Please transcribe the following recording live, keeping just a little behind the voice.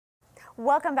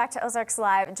Welcome back to Ozarks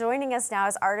Live. Joining us now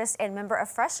is artist and member of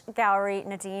Fresh Gallery,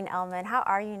 Nadine Ellman. How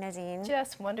are you, Nadine?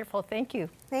 Just wonderful, thank you.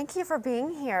 Thank you for being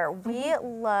here. We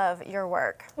love your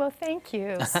work. Well, thank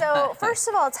you. So, first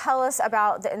of all, tell us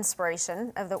about the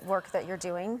inspiration of the work that you're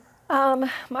doing.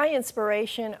 My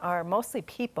inspiration are mostly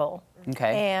people.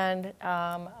 Okay. And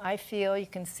I feel you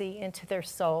can see into their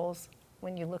souls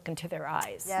when you look into their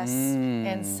eyes. Yes.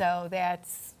 And so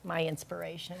that's my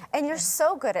inspiration. And you're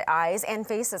so good at eyes and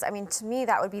faces. I mean, to me,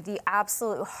 that would be the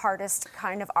absolute hardest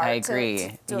kind of art. I agree.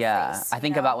 To do Yeah. a face, I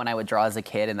think about when I would draw as a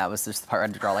kid, and that was just the part I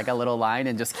had to draw like a little line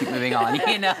and just keep moving on,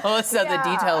 you know? So the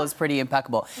detail is pretty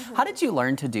impeccable. How did you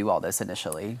learn to do all this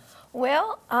initially?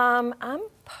 Well, I'm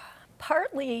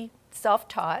partly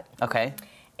self-taught. Okay.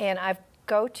 And I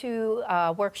go to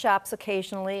workshops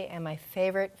occasionally, and my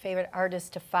favorite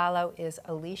artist to follow is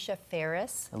Alicia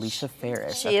Ferris. Alicia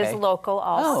Ferris. She is local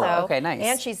also. Oh, okay, nice.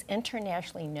 And she's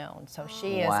internationally known, so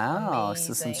she is Wow,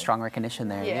 amazing. so some strong recognition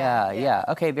there. Yeah, Yeah.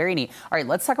 Okay, very neat. All right,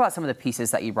 let's talk about some of the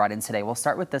pieces that you brought in today. We'll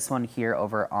start with this one here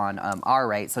over on our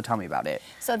right, so tell me about it.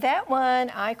 So that one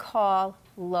I call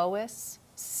Lois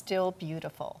Still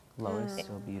Beautiful. Lois,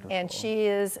 so beautiful. And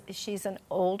she's an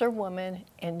older woman,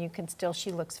 and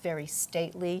she looks very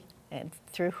stately, and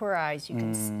through her eyes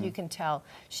you can tell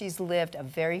she's lived a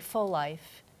very full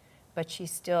life, but she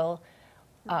still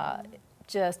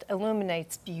just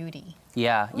illuminates beauty.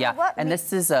 Yeah. And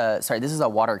this is a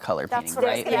watercolor painting, what I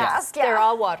was right? gonna ask. They're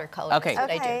all watercolor. Okay.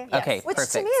 That's what I do. Okay. Which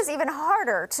perfect. to me is even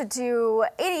harder to do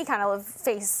any kind of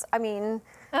face. I mean,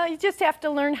 You just have to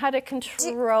learn how to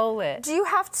control it. do you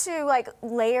have to like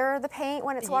layer the paint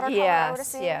when it's watercolor? I would Yes,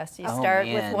 assume? yes. You Oh, start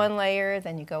man. with one layer,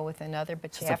 then you go with another,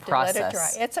 but you It's a have to let it dry.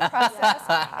 process. It's a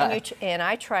process, and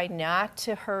I try not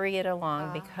to hurry it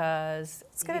along because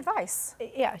It's good advice.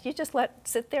 yeah, you just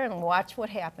sit there and watch what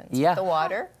happens Yeah. with the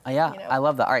water. Yeah, you know. I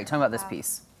love that. All right, tell me about this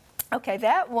piece. Okay,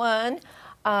 that one,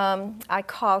 I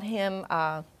call him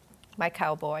my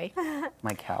cowboy.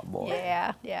 My cowboy.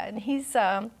 Yeah, and he's,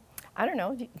 I don't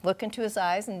know, you look into his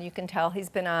eyes and you can tell he's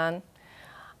been on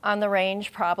the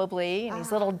range probably, and he's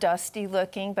a little dusty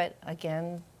looking, but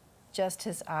again, just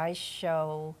his eyes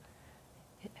show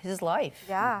his life.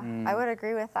 Yeah, I would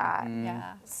agree with that.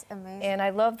 Yeah. It's amazing. And I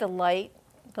love the light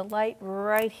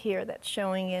right here that's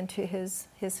showing into his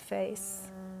face.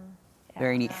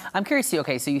 Very neat. I'm curious too.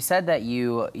 Okay, so you said that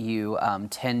you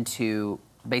tend to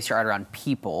base your art around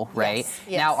people, right?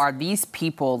 Yes. Now, are these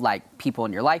people like people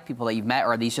in your life, people that you've met,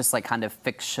 or are these just like kind of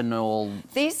fictional?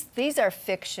 These are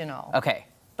fictional. Okay.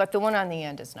 But the one on the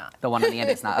end is not. The one on the end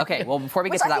is not. Okay. Well, before we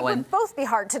Which get to I that think one, would both be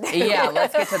hard to do. yeah,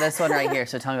 let's get to this one right here.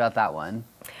 So tell me about that one.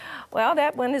 Well,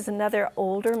 that one is another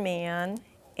older man,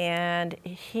 and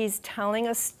he's telling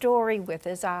a story with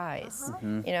his eyes.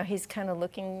 You know, he's kind of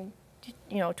looking,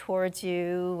 towards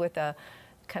you with a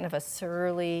kind of a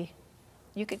surly.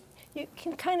 You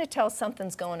can kind of tell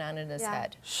something's going on in his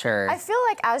head. Sure. I feel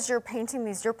like as you're painting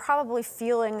these, you're probably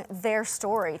feeling their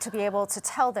story to be able to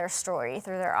tell their story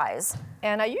through their eyes.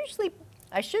 And I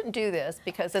shouldn't do this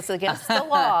because it's against the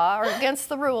law or against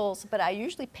the rules, but I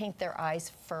usually paint their eyes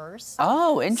first.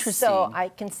 Oh, interesting. So I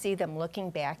can see them looking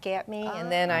back at me, and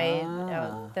then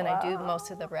I do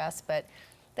most of the rest, but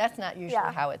that's not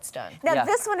usually how it's done. Now,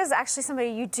 this one is actually somebody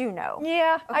you do know.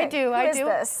 Yeah, I do. Who I is do.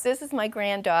 this? This is my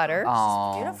granddaughter.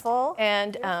 Aw. Beautiful.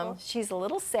 And she's a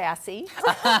little sassy,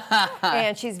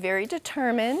 and she's very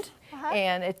determined,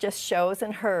 and it just shows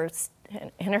in her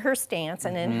stance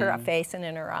and in her face and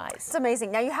in her eyes. It's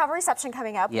amazing. Now, you have a reception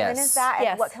coming up. Yes. When is that, and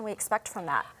Yes. what can we expect from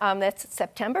that? That's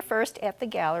September 1st at the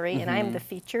gallery, and I am the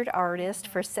featured artist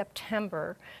for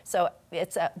September. So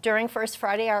it's during First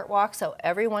Friday Art Walk, so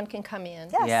everyone can come in.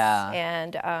 Yes. Yeah.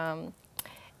 And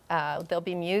there'll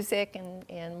be music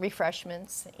and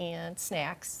refreshments and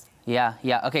snacks. Yeah.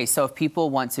 Okay, so if people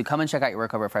want to come and check out your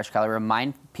work over at Fresh Gallery,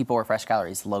 remind people where Fresh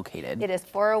Gallery is located. It is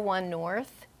 401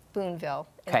 North Boonville.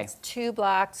 And Okay. it's 2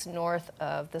 blocks north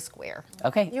of the square.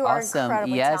 Okay, You are awesome.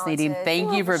 incredibly Yes, Nadine, talented.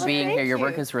 thank you for Well, being thank here. Your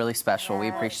work you. is really special. We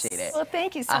appreciate it. Well,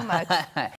 thank you so much.